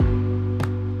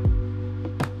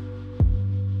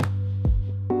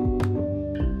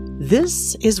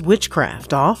This is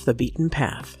Witchcraft Off the Beaten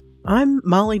Path. I'm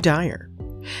Molly Dyer.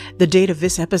 The date of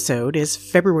this episode is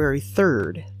February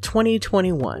 3rd,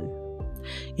 2021.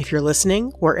 If you're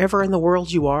listening, wherever in the world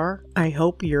you are, I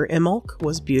hope your Imbolc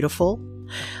was beautiful.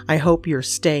 I hope you're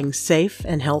staying safe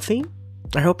and healthy.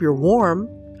 I hope you're warm,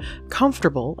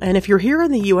 comfortable, and if you're here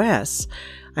in the U.S.,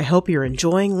 I hope you're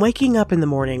enjoying waking up in the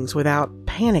mornings without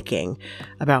panicking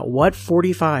about what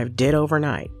 45 did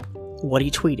overnight, what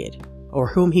he tweeted, or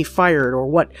whom he fired, or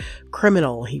what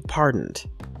criminal he pardoned.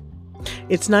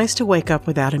 It's nice to wake up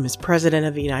without him as President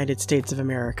of the United States of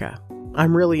America.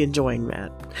 I'm really enjoying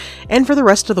that. And for the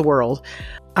rest of the world,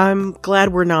 I'm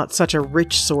glad we're not such a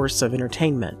rich source of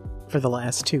entertainment for the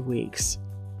last 2 weeks.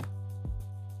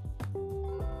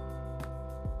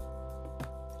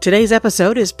 Today's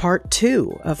episode is part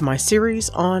 2 of my series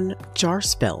on jar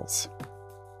spells.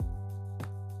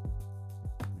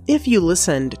 If you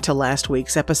listened to last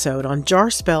week's episode on jar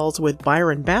spells with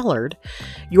Byron Ballard,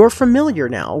 you're familiar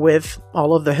now with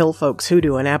all of the Hill Folks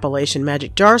Hoodoo and Appalachian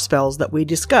Magic jar spells that we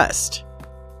discussed.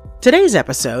 Today's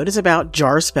episode is about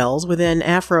jar spells within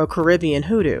Afro-Caribbean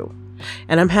Hoodoo,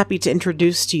 and I'm happy to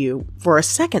introduce to you, for a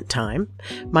second time,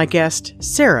 my guest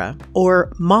Sarah,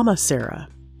 or Mama Sarah.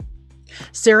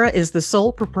 Sarah is the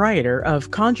sole proprietor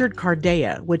of Conjured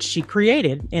Cardea, which she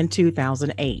created in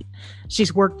 2008.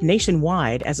 She's worked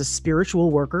nationwide as a spiritual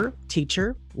worker,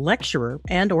 teacher, lecturer,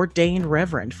 and ordained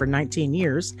reverend for 19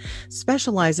 years,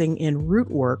 specializing in root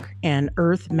work and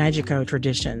earth magico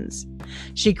traditions.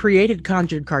 She created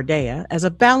Conjured Cardea as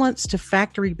a balance to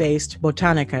factory-based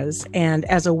botanicas and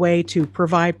as a way to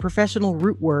provide professional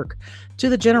root work to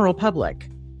the general public.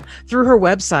 Through her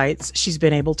websites, she's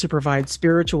been able to provide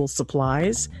spiritual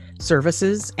supplies,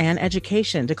 services, and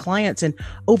education to clients in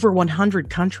over 100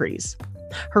 countries.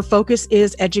 Her focus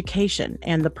is education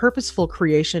and the purposeful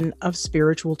creation of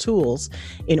spiritual tools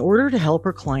in order to help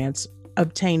her clients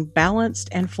obtain balanced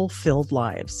and fulfilled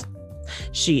lives.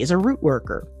 She is a root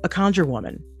worker, a conjure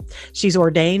woman. She's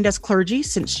ordained as clergy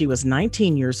since she was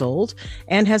 19 years old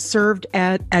and has served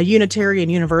at a Unitarian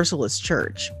Universalist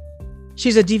church.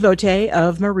 She's a devotee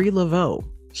of Marie Laveau.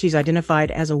 She's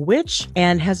identified as a witch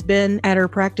and has been at her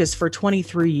practice for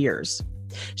 23 years.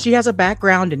 She has a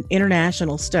background in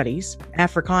international studies,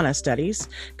 Africana studies,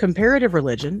 comparative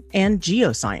religion, and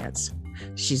geoscience.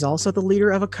 She's also the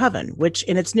leader of a coven, which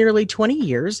in its nearly 20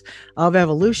 years of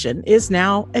evolution is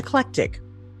now eclectic.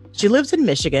 She lives in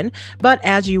Michigan, but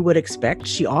as you would expect,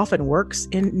 she often works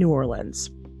in New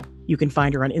Orleans. You can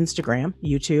find her on Instagram,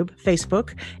 YouTube,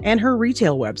 Facebook, and her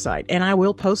retail website, and I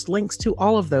will post links to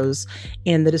all of those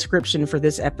in the description for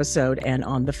this episode and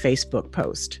on the Facebook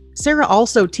post. Sarah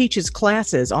also teaches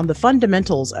classes on the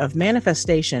fundamentals of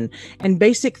manifestation and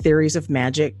basic theories of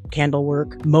magic,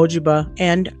 candlework, mojuba,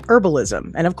 and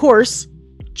herbalism, and of course,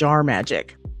 jar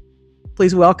magic.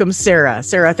 Please welcome Sarah.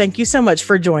 Sarah, thank you so much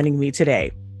for joining me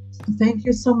today. Thank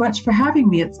you so much for having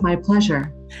me. It's my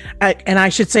pleasure. And I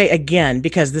should say again,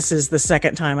 because this is the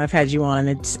second time I've had you on,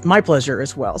 and it's my pleasure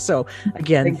as well. So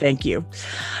again, thank you.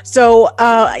 So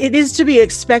it is to be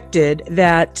expected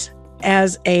that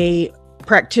as a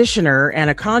practitioner and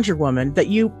a conjure woman, that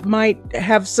you might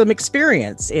have some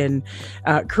experience in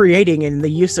creating and the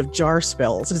use of jar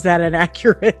spells. Is that an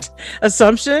accurate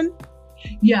assumption?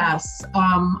 Yes,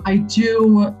 I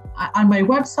do. On my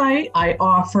website, I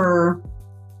offer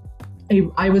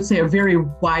I would say a very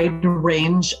wide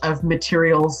range of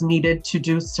materials needed to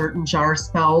do certain jar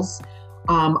spells.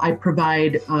 I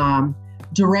provide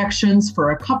directions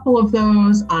for a couple of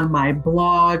those on my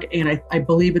blog, and I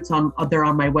believe they're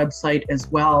on my website as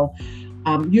well.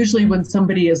 Usually when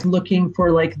somebody is looking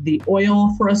for like the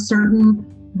oil for a certain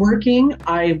working,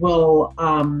 I will,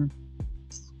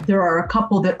 there are a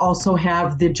couple that also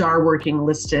have the jar working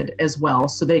listed as well.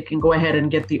 So they can go ahead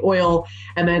and get the oil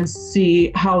and then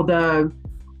see how the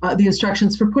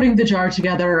instructions for putting the jar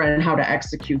together and how to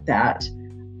execute that.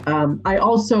 I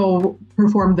also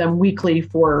perform them weekly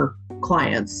for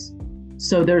clients.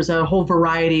 So there's a whole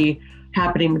variety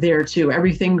happening there too.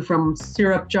 Everything from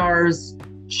syrup jars,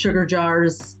 sugar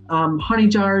jars, honey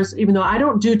jars, even though I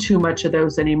don't do too much of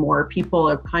those anymore. People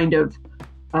have kind of,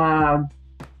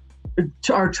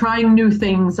 are trying new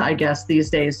things, I guess, these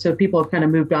days. So people have kind of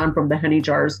moved on from the honey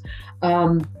jars.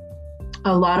 A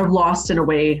lot of lost and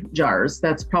away jars.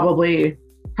 That's probably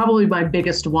my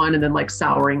biggest one. And then like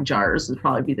souring jars would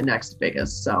probably be the next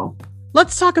biggest. So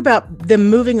let's talk about them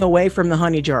moving away from the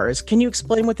honey jars. Can you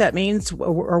explain what that means,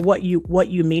 or what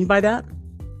you mean by that?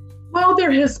 Well,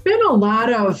 there's been a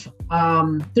lot of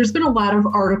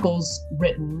articles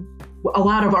written. A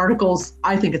lot of articles.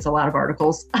 I think it's a lot of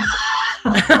articles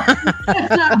There's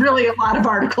not really a lot of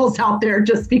articles out there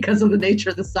just because of the nature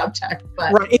of the subject.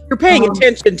 But right. If you're paying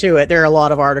attention to it, there are a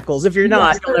lot of articles. If you're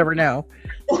not, you'll never know.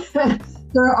 I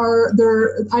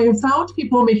have found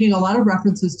people making a lot of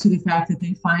references to the fact that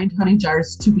they find honey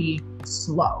jars to be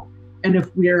slow. And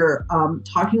if we're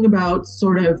talking about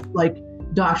sort of like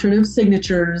doctrine of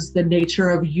signatures, the nature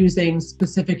of using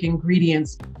specific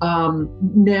ingredients,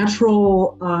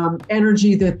 natural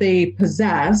energy that they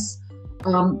possess,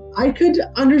 I could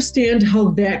understand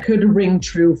how that could ring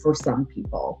true for some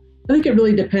people. I think it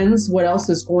really depends what else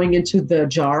is going into the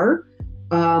jar.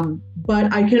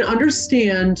 But I can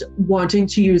understand wanting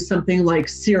to use something like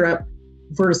syrup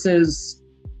versus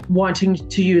wanting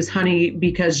to use honey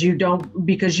because you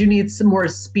need some more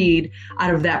speed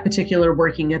out of that particular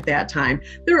working at that time.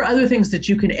 There are other things that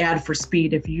you can add for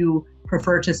speed if you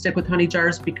prefer to stick with honey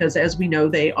jars, because as we know,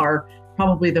 they are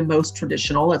probably the most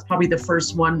traditional. That's probably the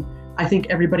first one I think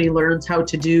everybody learns how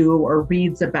to do or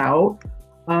reads about,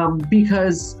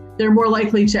 because they're more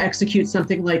likely to execute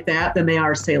something like that than they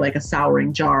are, say, like a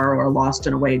souring jar or a lost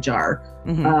and away jar.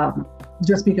 Mm-hmm.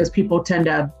 Just because people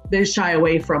they shy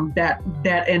away from that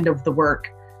end of the work.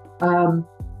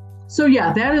 So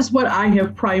yeah, that is what I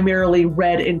have primarily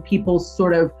read in people's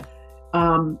sort of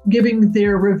giving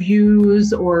their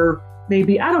reviews, or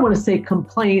maybe, I don't want to say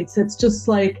complaints. It's just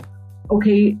like,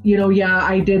 okay, yeah,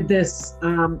 I did this.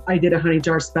 I did a honey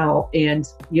jar spell, and,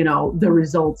 the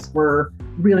results were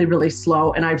really, really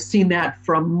slow. And I've seen that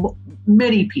from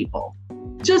many people.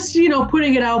 Just,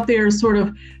 putting it out there, sort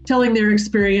of telling their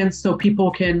experience so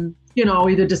people can,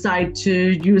 either decide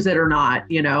to use it or not,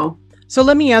 So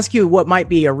let me ask you what might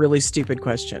be a really stupid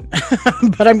question,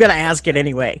 but I'm going to ask it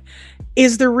anyway.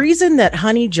 Is the reason that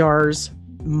honey jars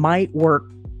might work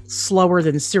slower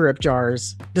than syrup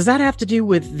jars, does that have to do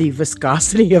with the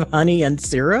viscosity of honey and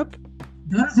syrup?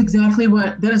 That is exactly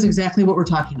what we're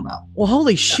talking about. Well,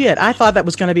 holy shit. I thought that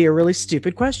was going to be a really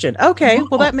stupid question. Okay. No.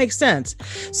 Well, that makes sense.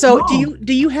 So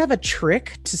do you have a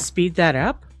trick to speed that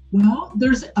up? Well,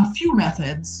 there's a few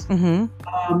methods.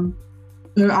 Mm-hmm.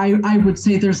 I would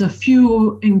say there's a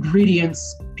few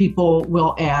ingredients people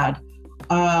will add.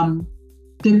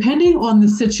 Depending on the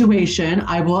situation,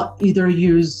 I will either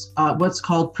use what's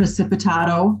called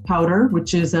precipitato powder,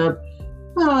 which is a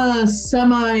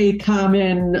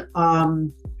semi-common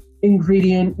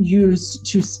ingredient used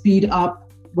to speed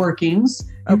up workings.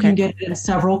 You can get it in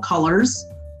several colors.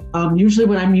 Usually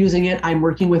when I'm using it, I'm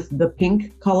working with the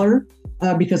pink color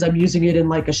because I'm using it in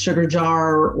like a sugar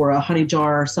jar or a honey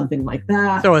jar or something like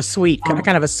that. So a sweet,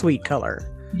 kind of a sweet color.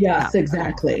 Yes,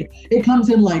 exactly. It comes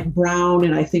in like brown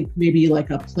and I think maybe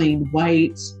like a plain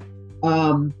white.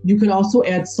 You can also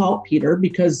add saltpeter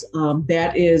because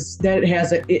that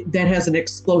has an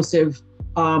explosive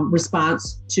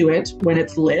response to it when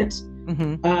it's lit.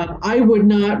 Mm-hmm. I would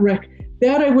not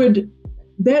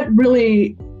that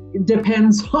really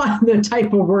depends on the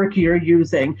type of work you're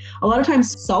using. A lot of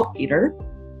times saltpeter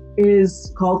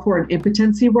is called for an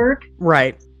impotency work.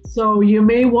 Right. So you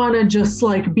may want to just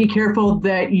like be careful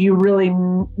that you really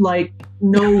like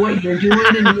know what you're doing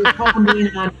and you hone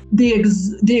in on the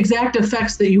exact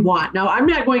effects that you want. Now, I'm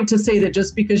not going to say that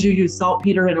just because you use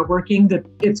saltpeter in a working that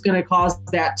it's going to cause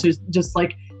that to just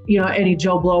like, any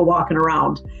Joe Blow walking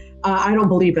around. I don't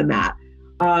believe in that.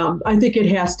 I think it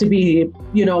has to be,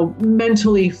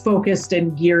 mentally focused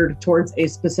and geared towards a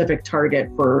specific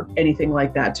target for anything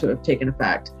like that to have taken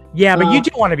effect. Yeah, but you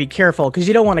do want to be careful because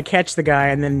you don't want to catch the guy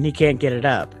and then he can't get it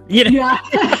up. Yeah.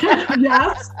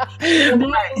 Yes. And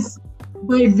that is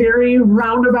my very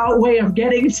roundabout way of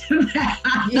getting to that.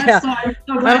 Yeah. So I'm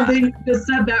so glad they just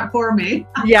said that for me.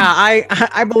 Yeah,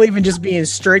 I believe in just being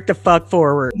straight the fuck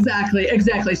forward.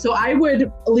 Exactly. So I would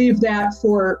leave that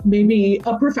for maybe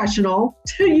a professional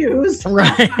to use.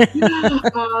 Right.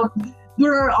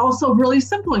 There are also really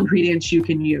simple ingredients you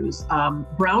can use.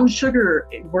 Brown sugar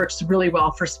works really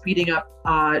well for speeding up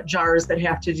jars that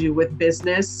have to do with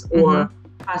business or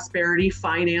prosperity,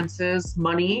 finances,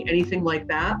 money, anything like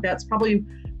that. That's probably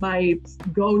my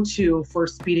go-to for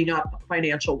speeding up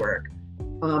financial work.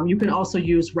 You can also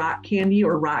use rock candy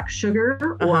or rock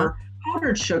sugar or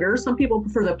powdered sugar. Some people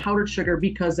prefer the powdered sugar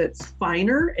because it's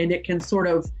finer and it can sort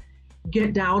of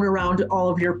get down around all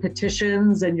of your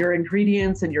petitions and your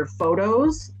ingredients and your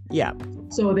photos. Yeah.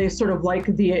 So they sort of like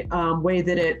the way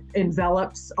that it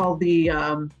envelops all the,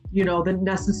 the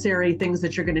necessary things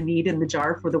that you're going to need in the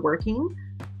jar for the working.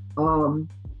 Can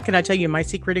I tell you my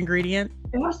secret ingredient?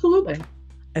 Absolutely.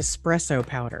 Espresso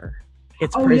powder.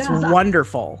 It's Oh, it's yes.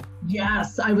 wonderful.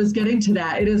 Yes, I was getting to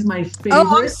that. It is my favorite.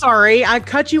 Oh, I'm sorry. I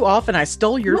cut you off and I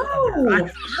stole your No,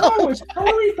 no, it's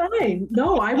totally fine.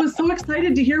 No, I was so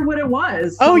excited to hear what it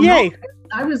was. Oh, So, yay.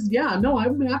 no,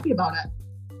 I'm happy about it.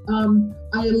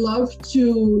 I love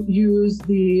to use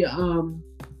the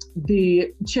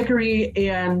chicory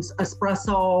and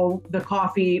espresso, the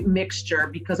coffee mixture,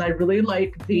 because I really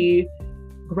like the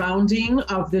grounding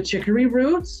of the chicory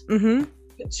roots. Mm-hmm.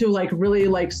 To like really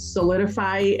like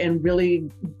solidify and really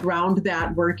ground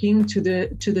that working to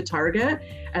the target,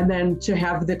 and then to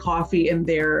have the coffee in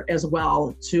there as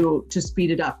well to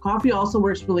speed it up. Coffee also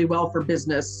works really well for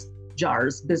business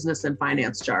and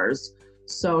finance jars.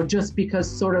 So just because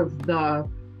sort of I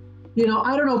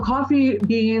don't know, coffee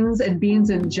beans and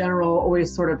beans in general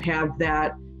always sort of have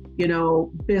that,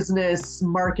 business,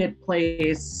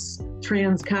 marketplace,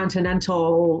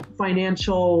 transcontinental,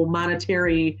 financial,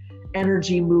 monetary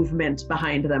energy movement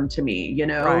behind them to me,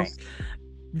 Right.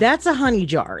 That's a honey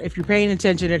jar. If you're paying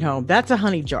attention at home, that's a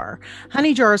honey jar.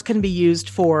 Honey jars can be used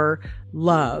for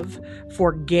love,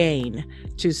 for gain,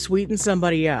 to sweeten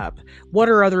somebody up. What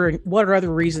are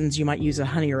other reasons you might use a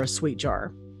honey or a sweet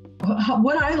jar?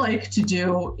 What I like to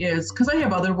do is, because I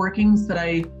have other workings that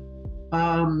I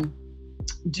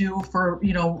do for,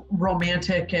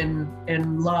 romantic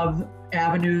and love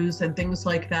avenues and things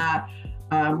like that.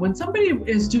 When somebody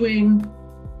is doing,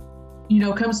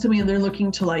 comes to me and they're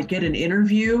looking to like get an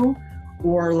interview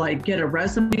or like get a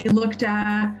resume looked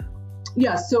at.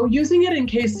 Yeah, so using it in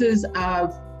cases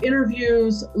of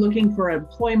interviews, looking for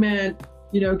employment,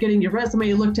 getting your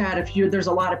resume looked at if there's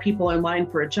a lot of people in line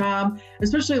for a job,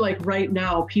 especially like right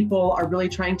now, people are really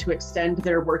trying to extend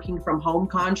their working from home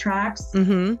contracts.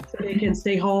 Mm-hmm. So they can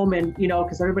stay home and,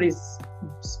 because everybody's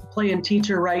playing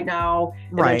teacher right now,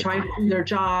 and right. They're trying to do their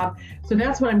job. So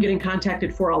that's what I'm getting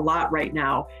contacted for a lot right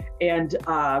now. And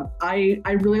I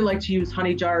really like to use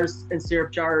honey jars and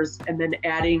syrup jars, and then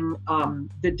adding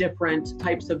the different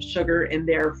types of sugar in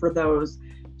there for those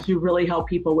to really help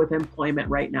people with employment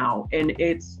right now. And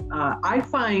it's, I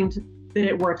find that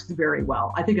it works very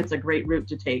well. I think it's a great route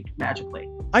to take magically.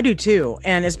 I do too.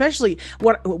 And especially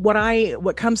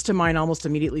what comes to mind almost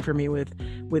immediately for me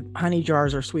with honey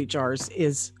jars or sweet jars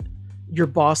is your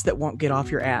boss that won't get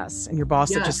off your ass, and your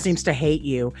boss that just seems to hate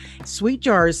you. Sweet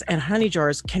jars and honey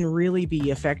jars can really be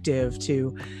effective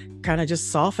to kind of just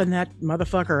soften that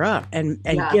motherfucker up and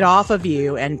get off of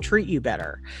you and treat you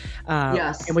better.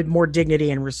 And with more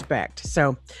dignity and respect.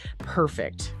 So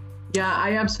perfect. Yeah,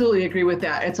 I absolutely agree with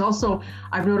that. It's also,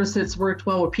 I've noticed it's worked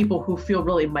well with people who feel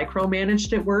really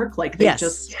micromanaged at work. Like they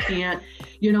just can't,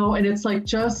 and it's like,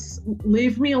 just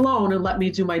leave me alone and let me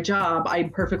do my job. I'm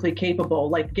perfectly capable.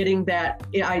 Like getting that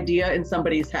idea in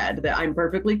somebody's head that I'm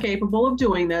perfectly capable of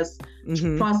doing this.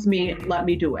 Mm-hmm. Trust me, let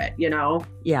me do it,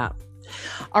 Yeah.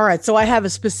 All right. So I have a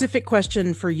specific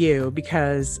question for you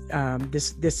because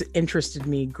this interested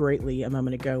me greatly a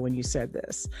moment ago when you said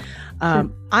this.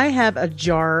 I have a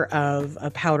jar of a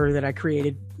powder that I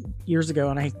created years ago,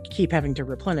 and I keep having to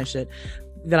replenish it,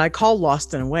 that I call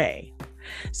Lost and Away.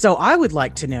 So I would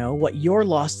like to know what your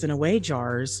Lost and Away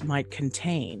jars might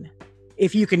contain.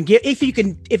 If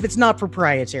it's not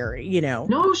proprietary,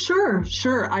 No, sure.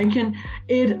 I can.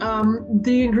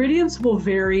 The ingredients will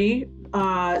vary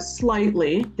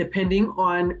slightly depending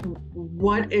on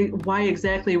why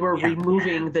exactly we're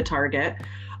removing the target.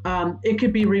 It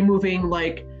could be removing,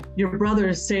 like, your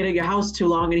brother stayed at your house too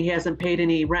long and he hasn't paid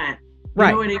any rent. You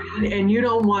know what I mean? And you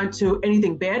don't want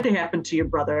anything bad to happen to your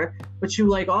brother, but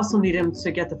you also need him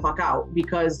to get the fuck out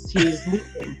because he's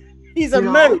moving. He's a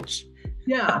mooch.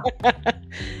 Yeah.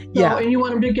 And you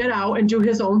want him to get out and do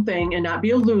his own thing and not be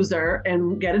a loser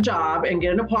and get a job and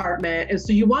get an apartment. And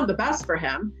so you want the best for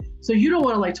him. So you don't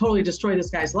want to totally destroy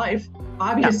this guy's life,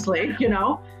 obviously,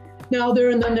 Now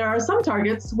there are some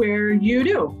targets where you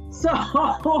do. So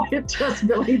it just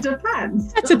really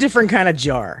depends. That's a different kind of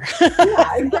jar.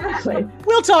 Yeah, exactly.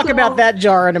 We'll talk about that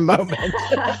jar in a moment.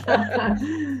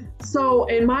 So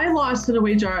in my Lost and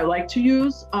Away jar, I like to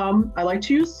use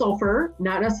sulfur,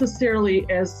 not necessarily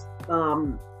as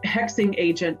hexing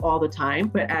agent all the time,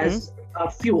 but as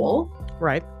fuel.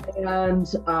 Right. And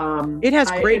it has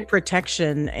great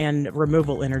protection and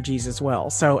removal energies as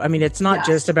well. So, I mean, it's not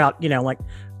just about, like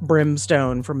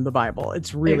brimstone from the Bible.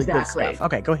 It's really good stuff.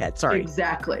 Okay, go ahead. Sorry.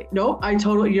 Exactly. Nope.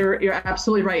 You're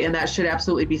absolutely right. And that should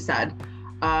absolutely be said.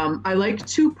 I like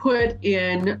to put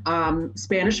in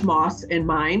Spanish moss in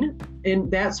mine. And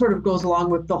that sort of goes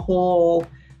along with the whole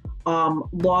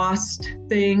lost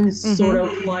things, sort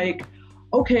of like,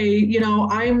 okay,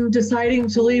 I'm deciding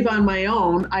to leave on my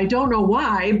own. I don't know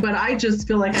why, but I just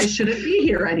feel like I shouldn't be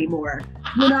here anymore.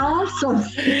 So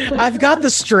I've got the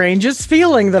strangest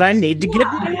feeling that I need to get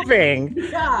moving.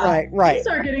 Yeah. Right. Things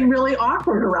are getting really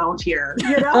awkward around here,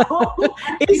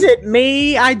 Is it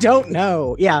me? I don't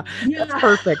know. Yeah. Yeah. That's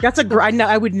perfect. That's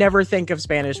I would never think of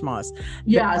Spanish moss.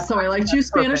 Yeah. So I like to use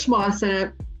Spanish moss in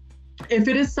it. If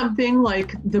it is something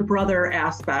like the brother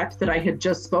aspect that I had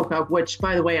just spoke of, which,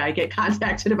 by the way, I get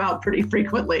contacted about pretty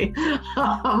frequently,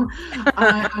 I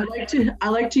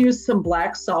like to use some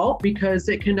black salt because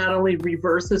it can not only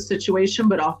reverse a situation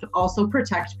but also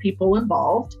protect people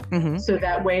involved. Mm-hmm. So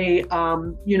that way,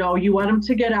 you want them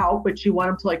to get out, but you want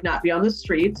them to like not be on the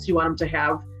streets. You want them to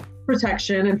have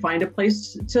protection and find a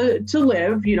place to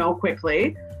live,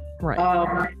 quickly.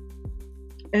 Right.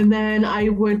 And then I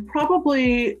would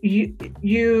probably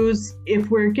use, if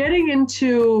we're getting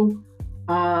into,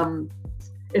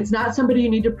 it's not somebody you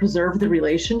need to preserve the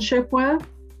relationship with.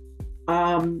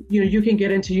 You can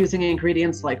get into using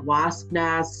ingredients like wasp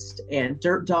nest and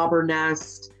dirt dauber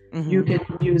nest. Mm-hmm. You can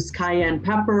use cayenne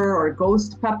pepper or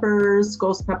ghost peppers.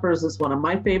 Ghost peppers is one of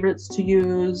my favorites to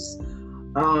use.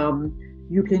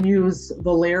 You can use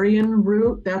valerian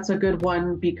root. That's a good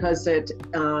one because it,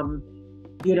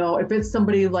 if it's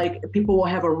somebody like people will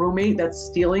have a roommate that's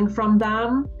stealing from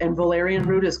them, and valerian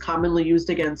root is commonly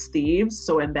used against thieves.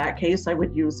 So in that case, I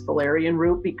would use valerian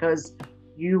root because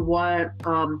you don't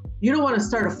want to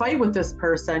start a fight with this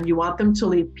person. You want them to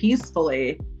leave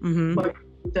peacefully, mm-hmm. but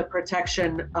the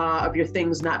protection of your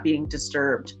things not being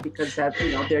disturbed because that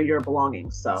they're your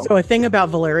belongings. So a thing about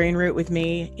valerian root with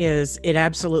me is it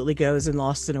absolutely goes and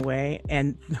lost in a way.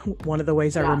 And one of the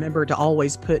ways I remember to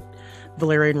always put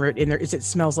valerian root in there is it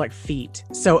smells like feet.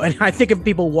 So, and I think of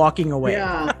people walking away.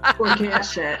 Yeah, or cat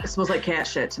shit. It smells like cat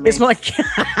shit to me. It smells like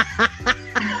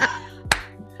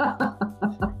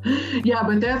yeah,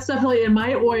 but that's definitely in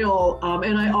my oil.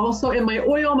 And I also in my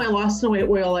oil, my lost and away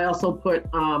oil, I also put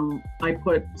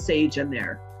sage in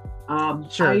there.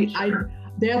 Sure.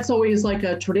 That's always like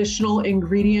a traditional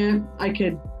ingredient. I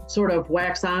could sort of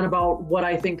wax on about what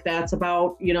I think that's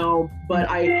about, but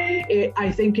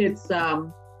I think it's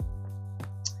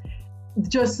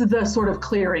just the sort of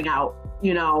clearing out,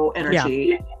 energy.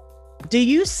 Yeah. Do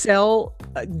you sell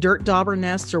dirt dauber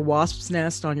nests or wasp's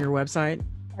nest on your website?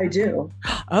 I do.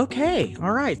 Okay.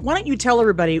 All right. Why don't you tell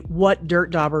everybody what dirt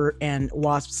dauber and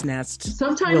wasp's nest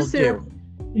sometimes will do?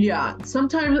 Yeah.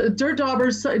 Sometimes dirt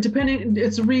daubers, depending,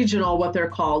 it's regional what they're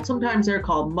called. Sometimes they're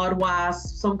called mud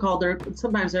wasps.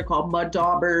 Sometimes they're called mud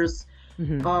daubers.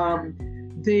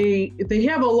 Mm-hmm. They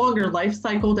have a longer life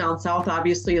cycle down south.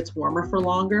 Obviously, it's warmer for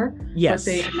longer. Yes.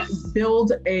 But they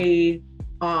build a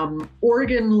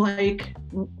organ-like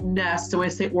nest. So when I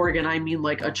say organ, I mean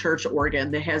like a church organ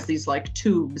that has these like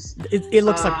tubes. It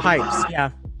looks like pipes.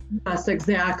 Yeah. Yes,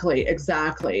 exactly.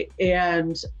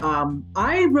 And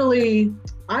I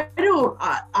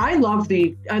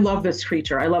love this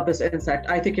creature. I love this insect.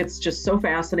 I think it's just so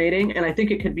fascinating, and I think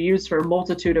it could be used for a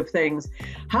multitude of things.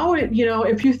 How it,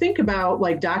 if you think about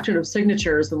like doctrine of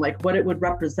signatures and like what it would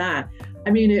represent,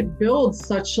 I mean, it builds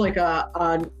such like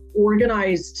an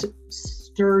organized,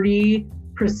 sturdy,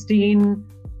 pristine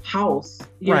house.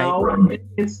 You know,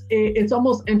 it's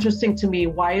almost interesting to me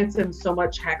why it's in so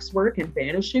much hex work and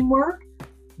banishing work.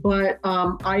 But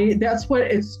that's what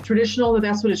it's traditional,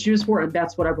 that's what it's used for, and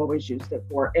that's what I've always used it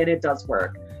for, and it does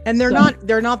work. And they're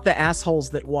not the assholes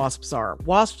that wasps are.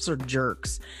 Wasps are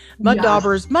jerks. Mud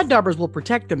daubers will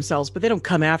protect themselves, but they don't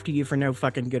come after you for no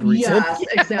fucking good reason. Yes,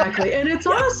 exactly. And it's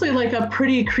honestly like a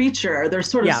pretty creature. They're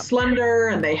sort of slender,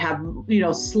 and they have,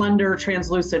 slender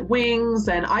translucent wings.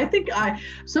 And I think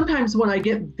sometimes when I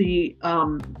get the,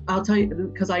 I'll tell you,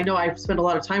 because I know I've spent a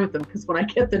lot of time with them, because when I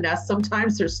get the nest,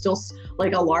 sometimes there's still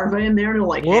like a larva in there, and it'll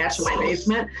like hatch in my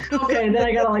basement. Okay, then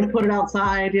I gotta like put it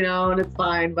outside, and it's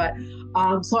fine. But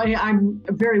so I'm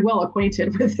very well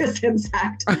acquainted with this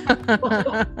insect.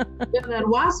 And then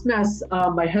wasp nests,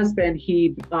 my husband,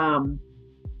 he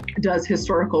does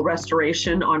historical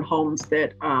restoration on homes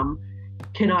that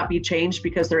cannot be changed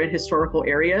because they're in historical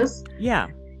areas. Yeah.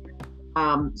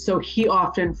 So he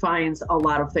often finds a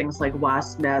lot of things like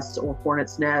wasp nests or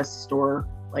hornet's nest or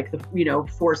like the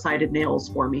four-sided nails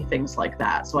for me, things like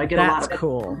that. So I get a lot of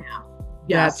cool.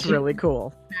 Yes, that's really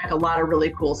cool. A lot of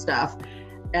really cool stuff.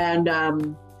 And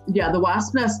the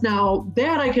wasp nest, now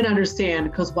that I can understand,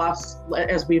 because wasps,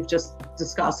 as we've just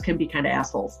discussed, can be kind of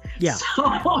assholes. Yeah. So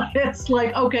it's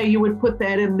like, okay, you would put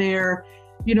that in there,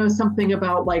 something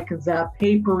about like the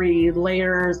papery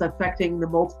layers affecting the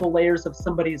multiple layers of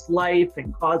somebody's life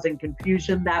and causing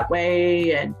confusion that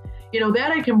way. And,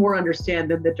 that I can more understand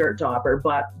than the dirt dauber,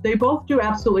 but they both do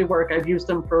absolutely work. I've used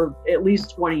them for at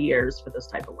least 20 years for this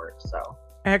type of work. So.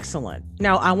 Excellent.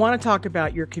 Now, I want to talk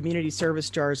about your community service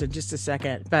jars in just a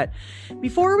second, but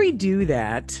before we do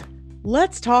that,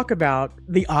 let's talk about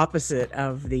the opposite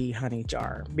of the honey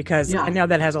jar, because I know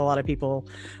that has a lot of people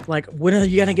like, when are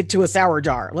you going to get to a sour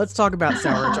jar? Let's talk about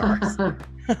sour jars.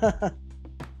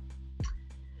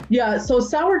 Yeah, so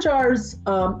sour jars,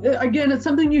 again, it's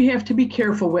something you have to be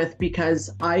careful with,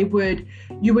 because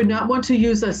you would not want to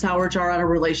use a sour jar on a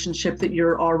relationship that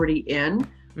you're already in.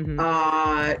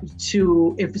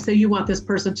 If say you want this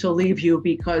person to leave you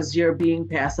because you're being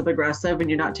passive aggressive and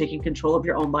you're not taking control of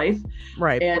your own life,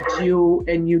 right? And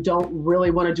you don't really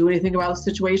want to do anything about the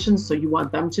situation, so you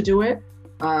want them to do it.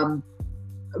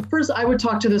 First, I would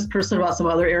talk to this person about some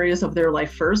other areas of their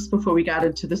life first before we got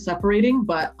into the separating.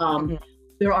 But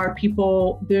there are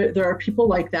people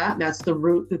like that, and that's the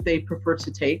route that they prefer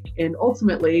to take. And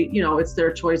ultimately, it's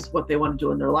their choice what they want to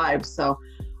do in their lives. So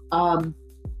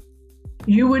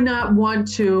you would not want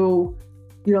to,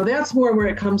 that's more where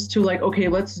it comes to like, okay,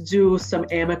 let's do some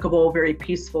amicable, very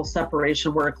peaceful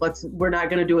separation work. We're not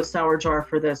going to do a sour jar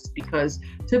for this, because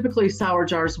typically sour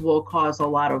jars will cause a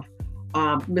lot of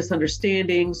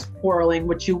misunderstandings, quarreling.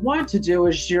 What you want to do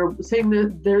is, you're saying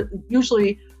that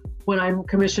usually when I'm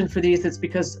commissioned for these, it's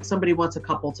because somebody wants a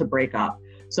couple to break up.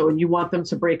 So when you want them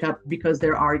to break up because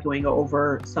they're arguing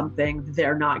over something,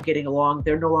 they're not getting along,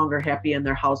 they're no longer happy in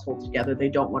their household together, they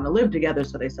don't want to live together,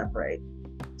 so they separate.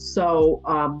 So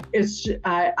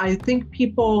I think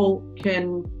people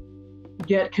can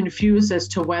get confused as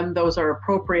to when those are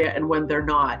appropriate and when they're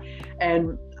not.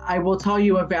 And I will tell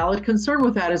you, a valid concern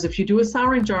with that is if you do a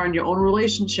souring jar in your own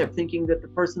relationship, thinking that the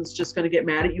person's just going to get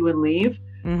mad at you and leave.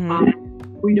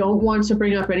 We don't want to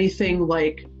bring up anything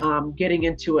like getting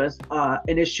into an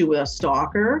issue with a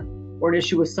stalker, or an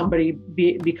issue with somebody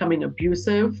becoming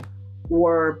abusive,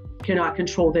 or cannot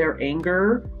control their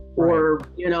anger, or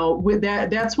with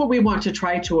that's what we want to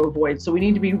try to avoid. So we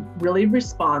need to be really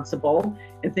responsible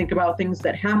and think about things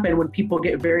that happen when people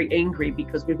get very angry,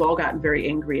 because we've all gotten very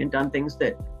angry and done things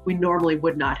that we normally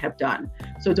would not have done.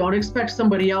 So don't expect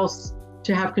somebody else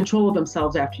to have control of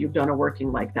themselves after you've done a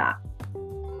working like that.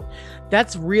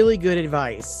 That's really good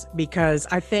advice, because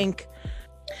I think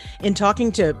in talking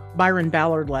to Byron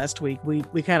Ballard last week, we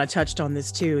kind of touched on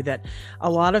this too, that a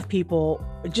lot of people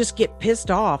just get pissed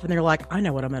off and they're like, I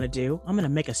know what I'm going to do. I'm going to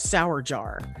make a sour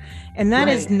jar. And that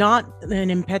is not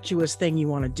an impetuous thing you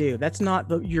want to do. That's not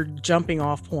your jumping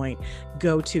off point,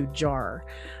 go-to jar.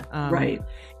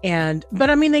 But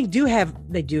I mean, they do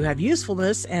have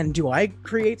usefulness. And do I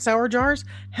create sour jars?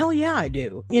 Hell yeah, I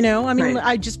do.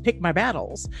 I just pick my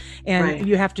battles, and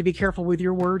you have to be careful with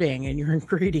your wording and your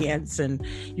ingredients and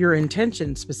your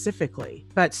intention specifically.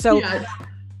 But so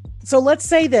let's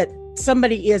say that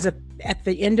somebody is at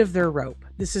the end of their rope.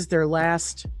 This is their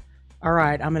last, all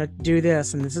right, I'm going to do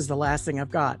this, and this is the last thing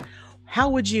I've got. How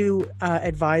would you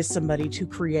advise somebody to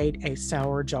create a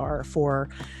sour jar for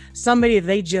somebody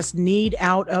they just need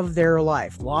out of their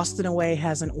life? Lost in a Way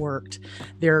hasn't worked.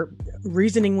 Their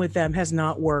reasoning with them has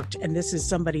not worked. And this is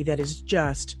somebody that is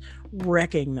just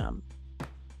wrecking them.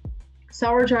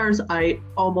 Sour jars, I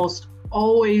almost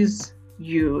always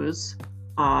use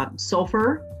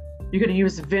sulfur. You're going to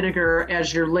use vinegar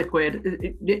as your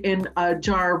liquid. In a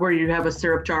jar where you have a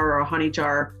syrup jar or a honey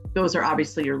jar, those are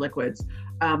obviously your liquids.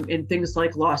 In things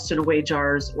like Lost in a Way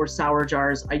jars or sour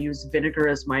jars, I use vinegar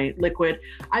as my liquid.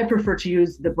 I prefer to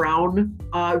use the brown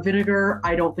vinegar.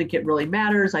 I don't think it really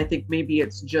matters. I think maybe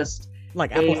it's just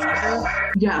like apple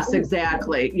cider. Yes,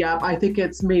 exactly. Yeah, I think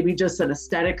it's maybe just an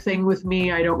aesthetic thing with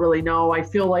me. I don't really know. I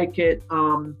feel like it.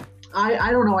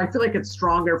 I don't know. I feel like it's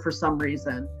stronger for some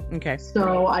reason. Okay.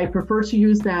 So I prefer to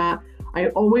use that. I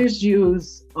always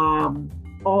use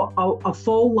a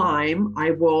full lime.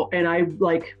 I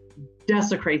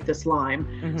desecrate this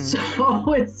lime.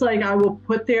 So it's like I will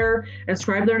put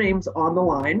inscribe their names on the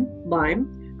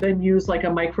lime, then use like a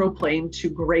microplane to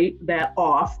grate that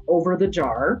off over the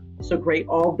jar. So grate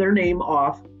all of their name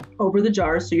off over the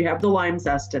jar, so you have the lime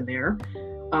zest in there.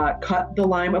 Cut the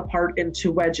lime apart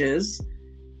into wedges,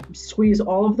 squeeze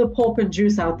all of the pulp and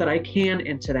juice out that I can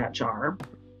into that jar.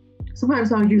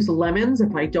 Sometimes I'll use lemons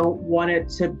if I don't want it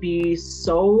to be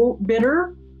so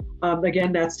bitter.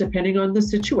 Again, that's depending on the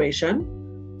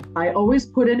situation. I always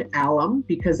put in alum,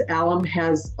 because alum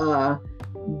has a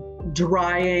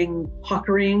drying,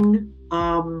 puckering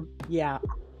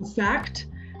effect.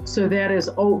 So that is,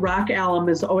 rock alum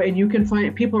is, and you can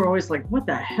find, people are always like, what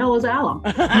the hell is alum?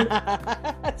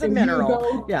 That's a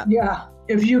mineral. Yeah.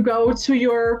 If you go to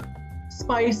your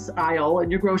spice aisle in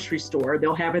your grocery store,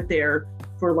 they'll have it there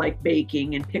for like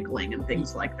baking and pickling and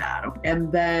things like that.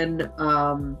 And then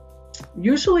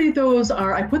Usually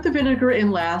I put the vinegar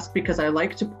in last because I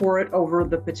like to pour it over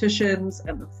the petitions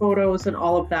and the photos and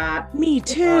all of that. Me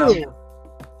too.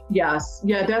 Yes.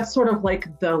 Yeah, that's sort of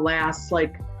like the last,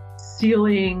 like,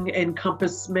 sealing,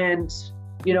 encompassment,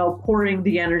 pouring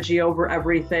the energy over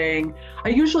everything. I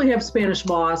usually have Spanish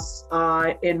moss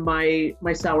in my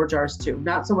sour jars too.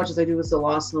 Not so much as I do with the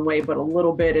Lost in the Way, but a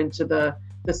little bit into the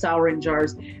souring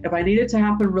jars. If I need it to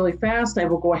happen really fast, I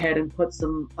will go ahead and put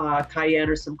some cayenne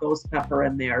or some ghost pepper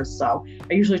in there. So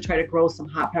I usually try to grow some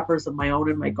hot peppers of my own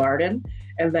in my garden.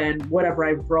 And then whatever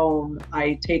I've grown,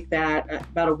 I take that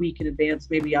about a week in advance.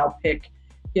 Maybe I'll get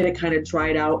it kind of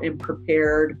dried out and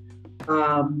prepared.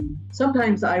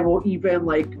 Sometimes I will even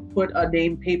put a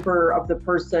name paper of the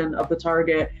person, of the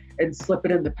target, and slip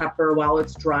it in the pepper while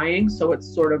it's drying. So it's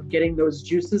sort of getting those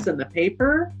juices in the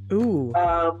paper. Ooh.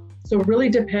 So it really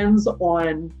depends on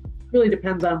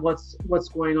what's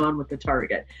going on with the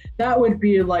target. That would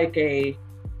be like I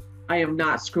am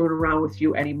not screwing around with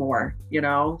you anymore,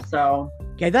 so.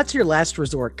 Yeah, that's your last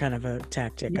resort kind of a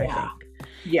tactic, Yeah. I think.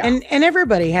 Yeah. And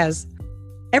everybody has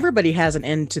an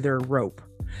end to their rope.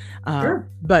 Sure.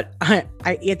 But I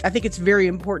think it's very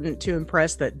important to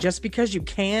impress that just because you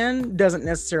can doesn't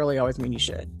necessarily always mean you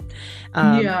should.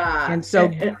 Yeah. And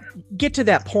so get to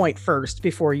that point first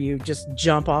before you just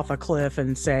jump off a cliff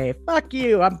and say, fuck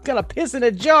you, I'm going to piss in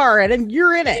a jar and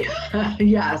you're in it.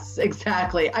 Yes,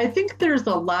 exactly. I think there's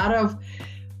a lot of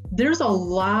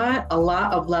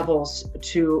levels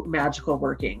to magical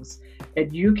workings.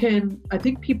 And I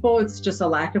think people, it's just a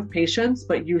lack of patience,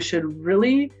 but you should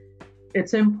really,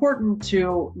 it's important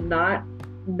to not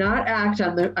act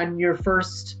on your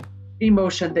first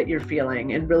emotion that you're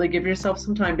feeling, and really give yourself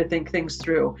some time to think things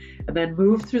through, and then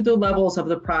move through the levels of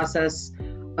the process,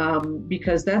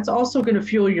 because that's also going to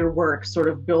fuel your work, sort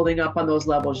of building up on those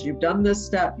levels. You've done this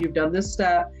step. You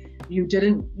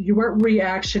weren't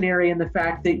reactionary in the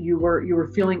fact that you were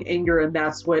feeling anger, and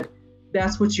that's what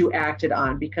you acted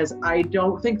on, because I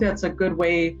don't think that's a good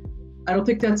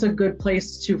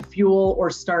place to fuel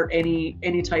or start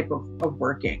any type of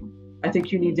working. I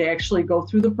think you need to actually go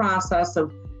through the process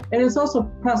and it's also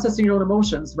processing your own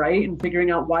emotions, right? And figuring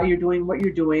out why you're doing what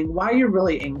you're doing, why you're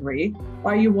really angry,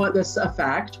 why you want this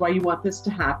effect, why you want this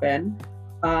to happen.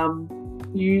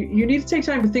 You need to take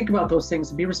time to think about those things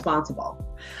and be responsible.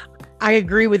 I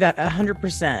agree with that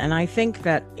 100%. And I think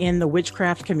that in the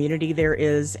witchcraft community,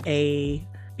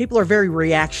 people are very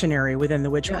reactionary within the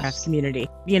witchcraft community.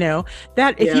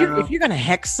 That if you're going to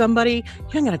hex somebody,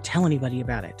 you're not going to tell anybody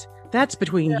about it. That's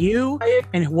between you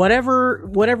and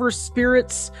whatever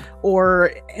spirits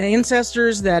or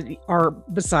ancestors that are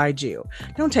beside you.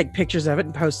 Don't take pictures of it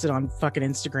and post it on fucking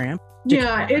Instagram.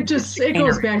 Yeah, it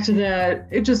goes back to that.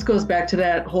 It just goes back to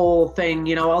that whole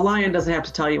thing. A lion doesn't have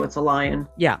to tell you it's a lion.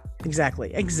 Yeah,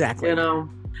 exactly.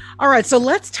 All right, so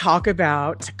let's talk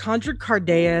about Conjured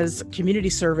Cardea's community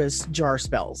service jar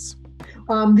spells.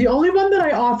 The only one that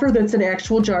I offer that's an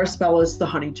actual jar spell is the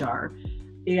honey jar.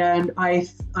 And I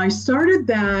started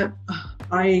that,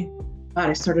 I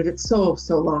started it so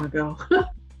long ago.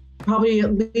 Probably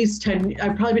at least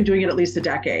I've probably been doing it at least a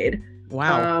decade.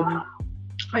 Wow.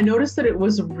 I noticed that it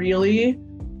was really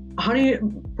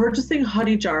purchasing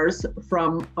honey jars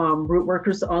from root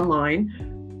workers online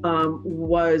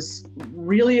was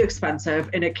really expensive,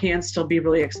 and it can still be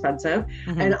really expensive.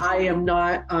 Mm-hmm. And I am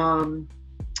not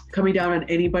coming down on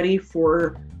anybody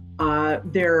for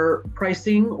their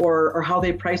pricing or how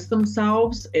they price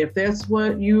themselves. If that's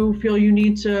what you feel you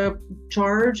need to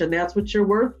charge and that's what you're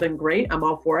worth, then great, I'm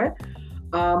all for it.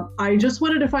 I just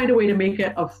wanted to find a way to make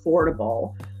it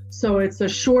affordable. So it's a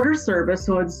shorter service.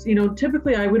 So it's,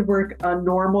 typically I would work a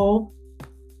normal,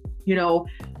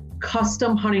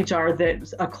 custom honey jar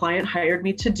that a client hired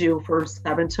me to do for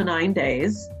 7 to 9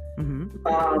 days.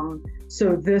 Mm-hmm.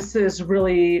 So this is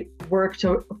really worked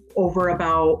over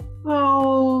about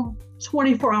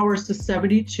 24 hours to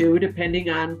 72, depending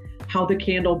on how the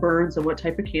candle burns and what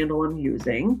type of candle I'm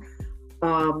using.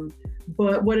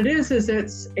 But what it is it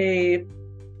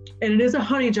is a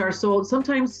honey jar. So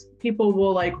sometimes people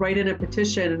will write in a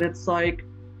petition and it's like,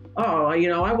 oh,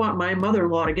 I want my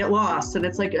mother-in-law to get lost. And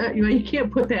it's like, you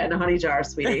can't put that in a honey jar,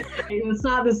 sweetie. It's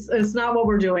not what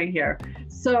we're doing here.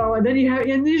 So and then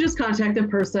you just contact the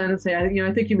person and say,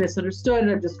 I think you misunderstood,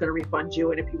 and I'm just going to refund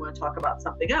you. And if you want to talk about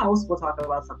something else, we'll talk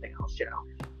about something else,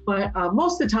 But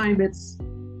most of the time it's,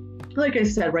 like I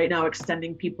said, right now,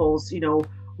 extending people's,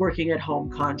 working at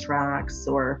home contracts,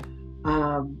 or,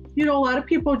 a lot of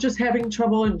people just having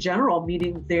trouble in general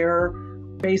meeting their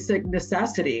basic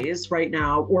necessities right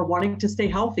now, or wanting to stay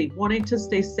healthy, wanting to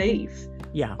stay safe.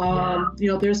 Yeah.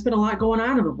 There's been a lot going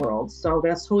on in the world, so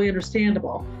that's totally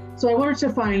understandable. So I wanted to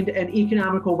find an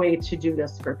economical way to do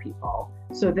this for people.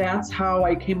 So that's how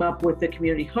I came up with the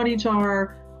community honey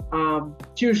jar.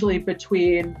 It's usually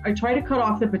I try to cut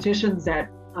off the petitions at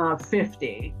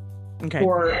 50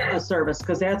 for a service,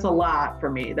 because that's a lot for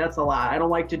me. That's a lot. I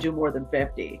don't like to do more than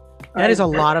 50. That is a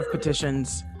lot of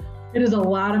petitions. It is a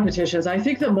lot of petitions. I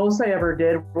think the most I ever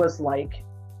did was like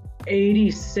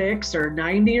 86 or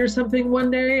 90 or something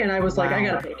one day. And I was like, I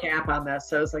got to put a cap on this.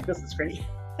 So I was like, this is crazy.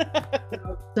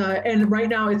 And right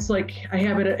now it's like, I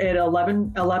have it at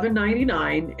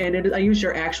 $11.99, and I use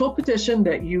your actual petition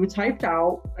that you typed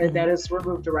out, and that is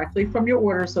removed directly from your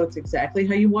order. So it's exactly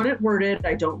how you want it worded.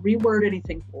 I don't reword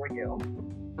anything for you.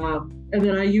 And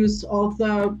then I use all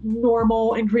the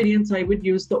normal ingredients. I would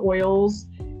use the oils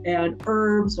and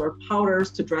herbs or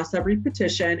powders to dress every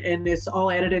petition, and it's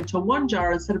all added into one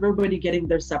jar instead of everybody getting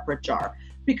their separate jar,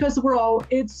 because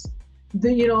it's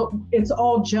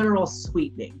all general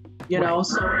sweetening,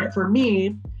 So for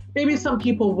me, maybe some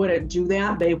people wouldn't do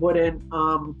that. They wouldn't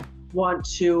want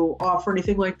to offer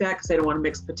anything like that because they don't want to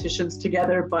mix petitions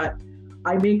together. But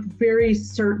I make very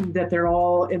certain that they're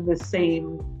all in the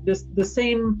same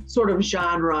sort of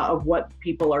genre of what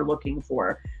people are looking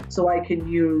for. So I can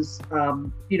use,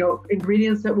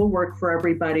 ingredients that will work for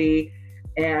everybody.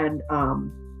 And,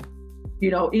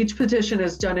 each petition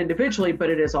is done individually, but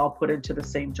it is all put into the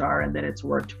same jar, and then it's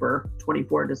worked for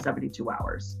 24 to 72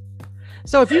 hours.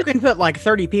 So if you can put like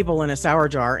 30 people in a sour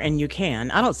jar, and you can,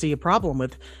 I don't see a problem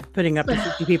with putting up to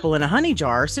 50 people in a honey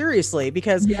jar, seriously,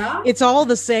 because it's all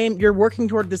the same. You're working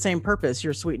toward the same purpose.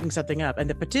 You're sweetening something up, and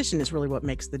the petition is really what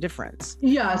makes the difference.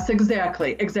 Yes,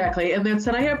 exactly. And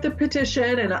then I have the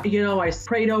petition, and, I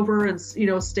prayed over and,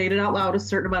 stated out loud a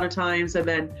certain amount of times. And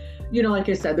then, like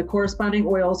I said, the corresponding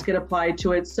oils get applied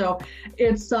to it. So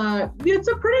it's a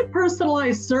pretty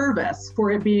personalized service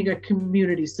for it being a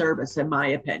community service, in my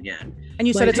opinion. And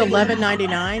you said it's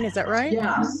 $11.99, is that right?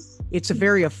 Yes. It's a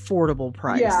very affordable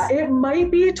price. Yeah, it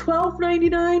might be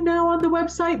 $12.99 now on the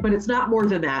website, but it's not more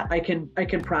than that. I can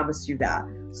promise you that.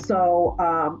 So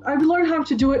I've learned how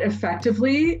to do it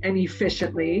effectively and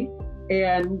efficiently,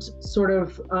 and sort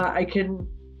of I can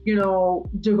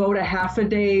devote a half a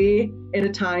day at a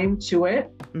time to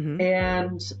it. Mm-hmm.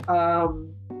 And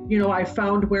I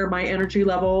found where my energy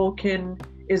level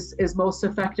is most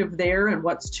effective there, and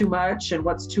what's too much and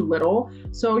what's too little.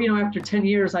 So, after 10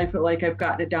 years, I feel like I've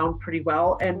gotten it down pretty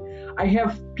well. And I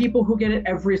have people who get it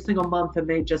every single month, and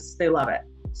they love it.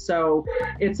 So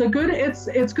it's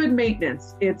good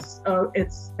maintenance. It's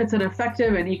an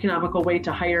effective and economical way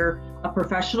to hire a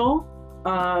professional,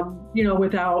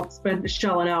 without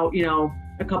shelling out,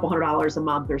 a couple $100 a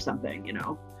month or something,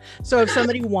 So if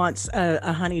somebody wants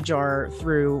a honey jar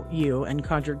through you and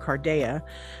Conjured Cardea,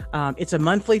 it's a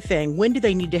monthly thing. When do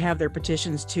they need to have their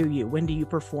petitions to you? When do you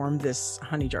perform this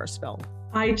honey jar spell?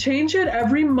 I change it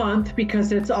every month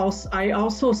because I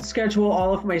also schedule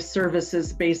all of my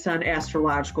services based on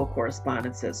astrological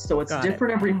correspondences. So it's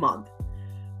different every month.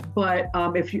 But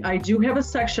I do have a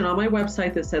section on my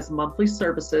website that says monthly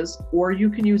services, or you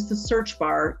can use the search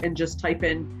bar and just type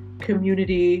in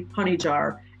community honey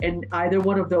jar, and either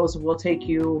one of those will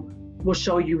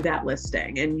show you that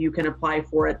listing, and you can apply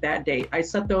for it that date. I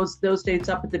set those dates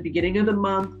up at the beginning of the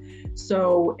month.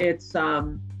 So it's I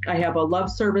have a love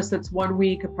service that's 1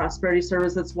 week, a prosperity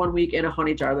service that's 1 week, and a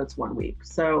honey jar that's 1 week.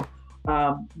 So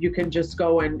you can just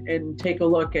go and take a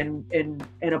look and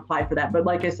apply for that. But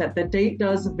like I said, the date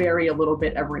does vary a little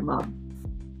bit every month.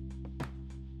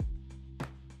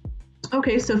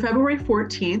 Okay, so February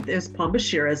 14th is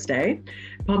Pambashira's Day.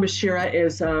 Pambashira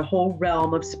is a whole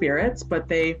realm of spirits, but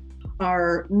they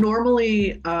are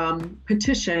normally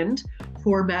petitioned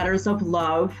for matters of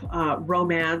love,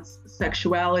 romance,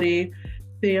 sexuality.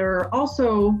 They are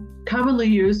also commonly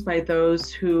used by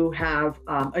those who have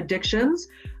addictions,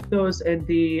 those in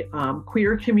the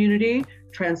queer community,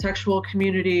 transsexual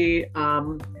community,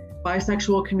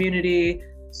 bisexual community.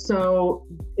 So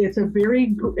it's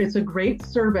a great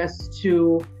service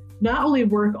to not only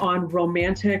work on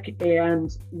romantic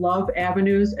and love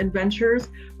avenues and ventures,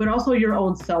 but also your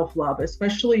own self-love,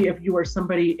 especially if you are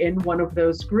somebody in one of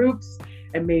those groups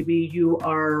and maybe you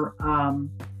are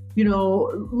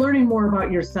learning more about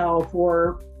yourself,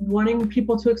 or wanting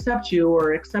people to accept you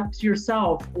or accept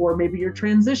yourself, or maybe you're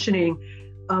transitioning.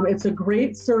 It's a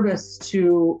great service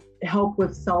to help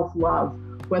with self-love,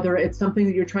 whether it's something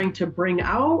that you're trying to bring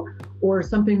out or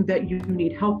something that you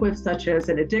need help with, such as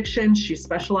an addiction. She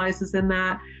specializes in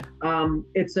that.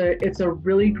 It's a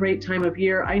really great time of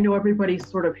year. I know everybody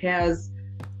sort of has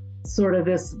sort of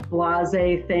this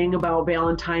blasé thing about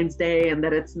Valentine's Day and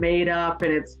that it's made up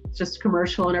and it's just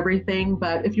commercial and everything.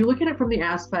 But if you look at it from the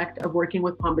aspect of working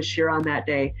with Pambashira on that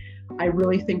day, I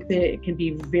really think that it can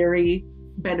be very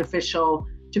beneficial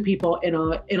to people in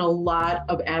a lot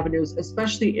of avenues,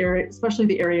 especially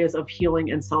the areas of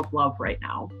healing and self-love right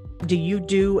now. Do you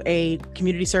do a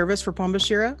community service for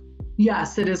Pambashira?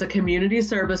 Yes, it is a community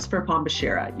service for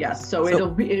Pambashira. Yes, so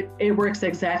it works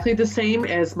exactly the same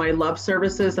as my love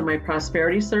services and my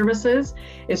prosperity services.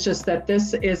 It's just that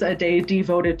this is a day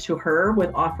devoted to her, with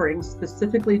offerings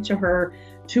specifically to her,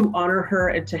 to honor her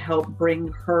and to help bring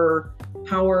her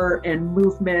power and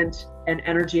movement and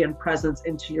energy and presence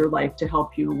into your life to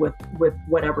help you with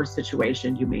whatever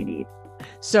situation you may need.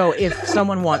 So if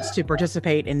someone wants to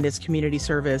participate in this community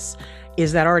service,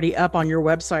 is that already up on your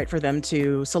website for them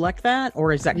to select that,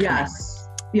 or is that coming?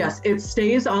 Yes, it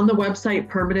stays on the website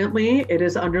permanently. It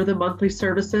is under the monthly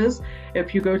services.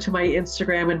 If you go to my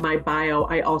Instagram and my bio,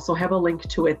 I also have a link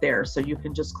to it there. So you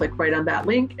can just click right on that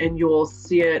link and you'll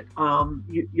see it.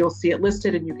 You'll see it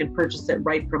listed and you can purchase it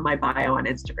right from my bio on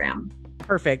Instagram.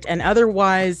 Perfect. And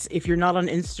otherwise, if you're not on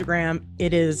Instagram,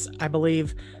 it is, I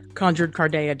believe,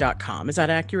 conjuredcardea.com. Is that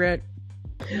accurate?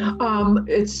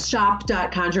 It's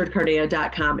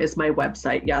shop.conjuredcardea.com is my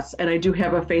website. Yes. And I do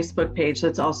have a Facebook page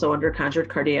that's also under Conjured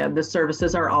Cardea, and the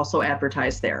services are also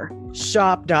advertised there.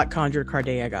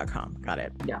 Shop.conjuredcardea.com. Got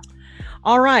it. Yeah.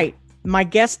 All right. My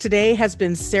guest today has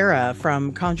been Sarah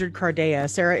from Conjured Cardea.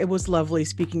 Sarah, it was lovely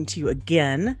speaking to you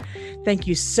again. Thank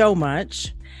you so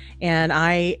much. And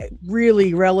I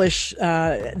really relish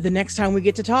the next time we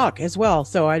get to talk as well.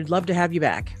 So I'd love to have you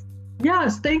back.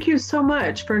 Yes, thank you so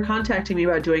much for contacting me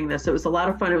about doing this. It was a lot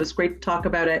of fun. It was great to talk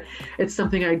about it. It's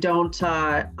something I don't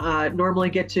normally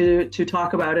get to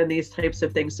talk about in these types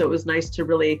of things. So it was nice to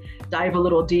really dive a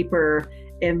little deeper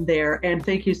in there. And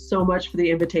thank you so much for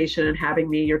the invitation and having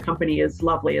me. Your company is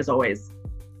lovely as always.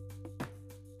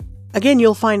 Again,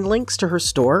 you'll find links to her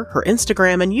store, her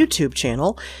Instagram and YouTube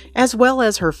channel, as well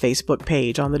as her Facebook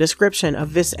page on the description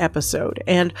of this episode,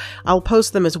 and I'll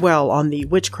post them as well on the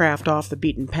Witchcraft Off the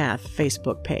Beaten Path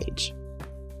Facebook page.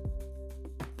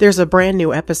 There's a brand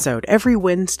new episode every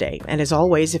Wednesday, and as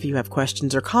always, if you have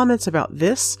questions or comments about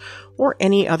this or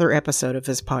any other episode of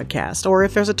this podcast, or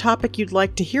if there's a topic you'd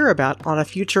like to hear about on a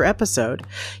future episode,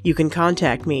 you can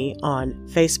contact me on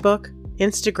Facebook,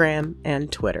 Instagram,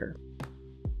 and Twitter.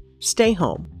 Stay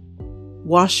home.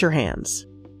 Wash your hands.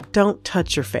 Don't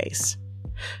touch your face.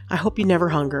 I hope you never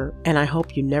hunger, and I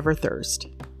hope you never thirst.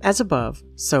 As above,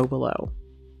 so below.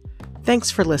 Thanks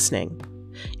for listening.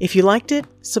 If you liked it,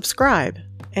 subscribe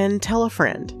and tell a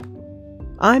friend.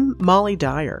 I'm Molly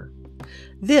Dyer.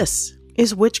 This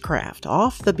is Witchcraft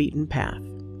Off the Beaten Path.